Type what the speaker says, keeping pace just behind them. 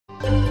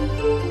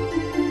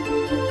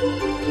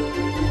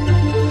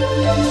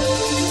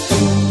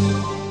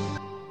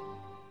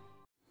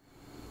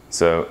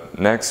So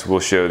next we'll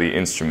show the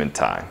instrument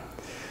tie.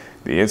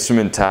 The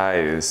instrument tie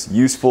is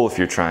useful if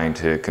you're trying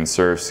to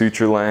conserve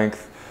suture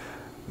length.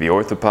 The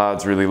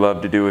orthopods really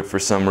love to do it for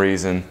some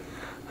reason,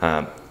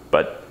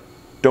 but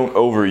don't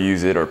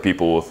overuse it or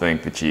people will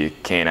think that you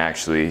can't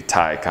actually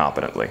tie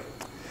competently.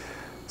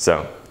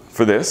 So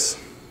for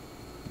this,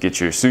 get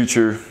your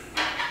suture,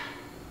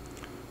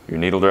 your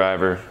needle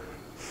driver.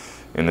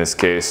 In this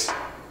case,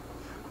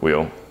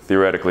 we'll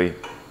theoretically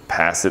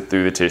pass it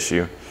through the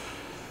tissue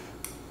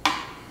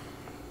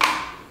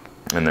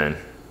and then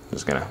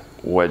just gonna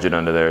wedge it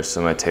under there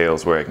so my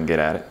tail's where I can get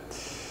at it.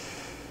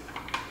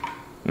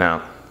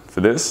 Now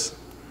for this,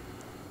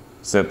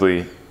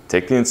 simply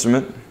take the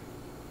instrument,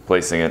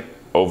 placing it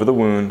over the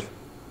wound,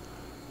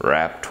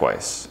 wrap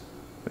twice.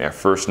 Our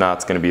first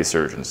knot's gonna be a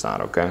surgeon's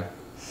knot, okay?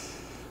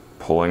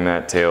 Pulling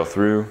that tail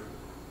through,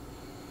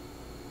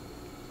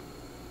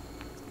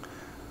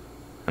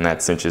 and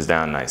that cinches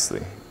down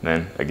nicely.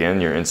 Then again,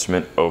 your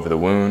instrument over the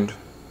wound,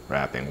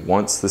 wrapping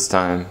once this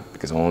time,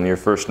 because only your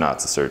first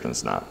knot's a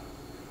surgeon's knot.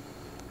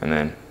 And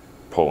then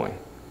pulling.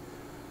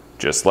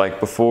 Just like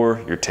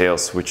before, your tail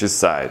switches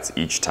sides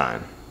each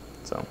time.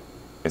 So,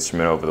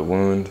 instrument over the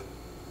wound,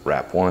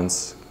 wrap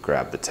once,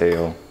 grab the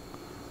tail,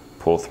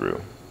 pull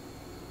through.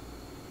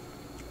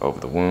 Over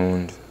the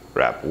wound,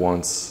 wrap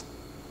once,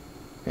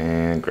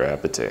 and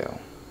grab the tail.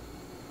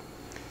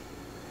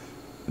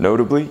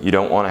 Notably, you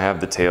don't want to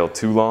have the tail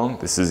too long.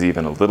 This is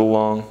even a little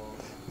long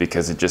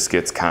because it just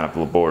gets kind of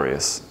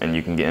laborious and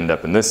you can end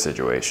up in this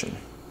situation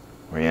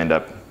where you end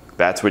up,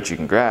 that's what you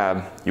can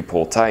grab, you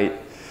pull tight,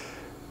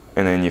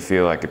 and then you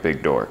feel like a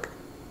big dork.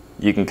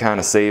 You can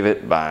kind of save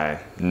it by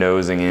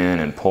nosing in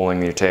and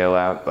pulling your tail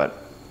out, but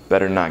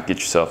better not get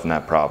yourself in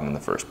that problem in the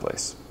first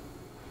place.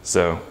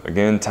 So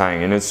again,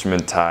 tying an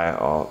instrument tie,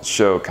 I'll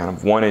show kind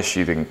of one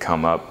issue that can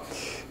come up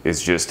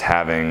is just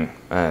having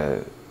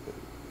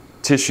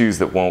tissues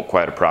that won't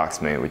quite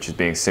approximate, which is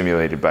being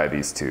simulated by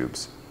these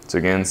tubes. So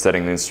again,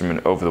 setting the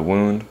instrument over the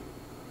wound,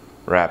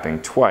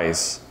 wrapping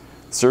twice.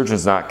 The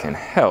surgeon's knot can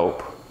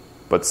help,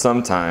 but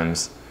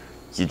sometimes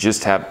you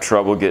just have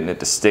trouble getting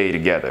it to stay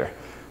together.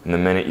 And the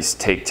minute you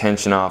take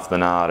tension off the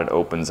knot, it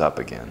opens up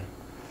again.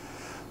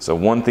 So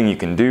one thing you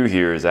can do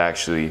here is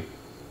actually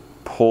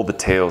pull the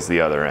tails the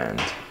other end,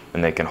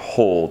 and they can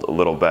hold a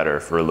little better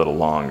for a little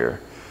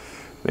longer.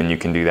 Then you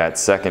can do that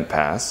second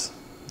pass,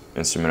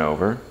 instrument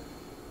over,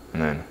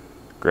 and then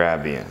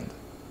grab the end.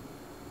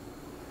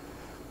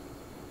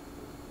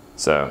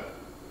 So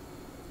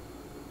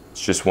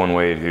it's just one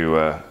way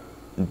to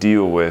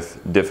deal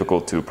with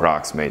difficult to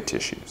approximate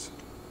tissues.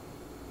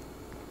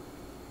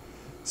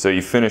 So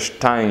you finish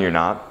tying your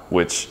knot,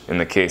 which in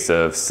the case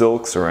of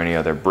silks or any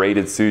other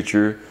braided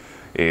suture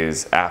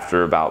is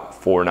after about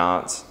 4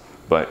 knots,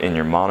 but in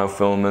your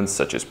monofilaments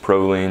such as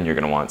Prolene, you're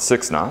going to want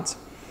 6 knots.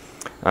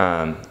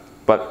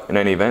 But in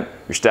any event,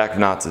 your stack of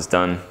knots is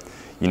done.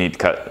 You need to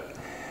cut.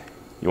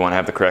 You want to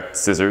have the correct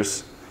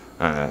scissors.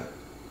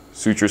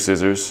 Suture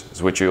scissors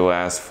is what you'll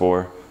ask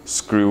for.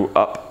 Screw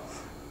up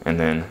and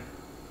then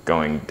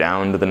going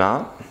down to the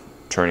knot,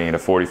 turning it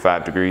at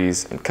 45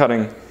 degrees and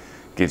cutting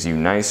gives you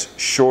nice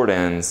short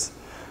ends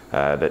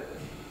that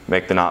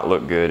make the knot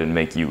look good and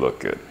make you look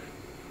good.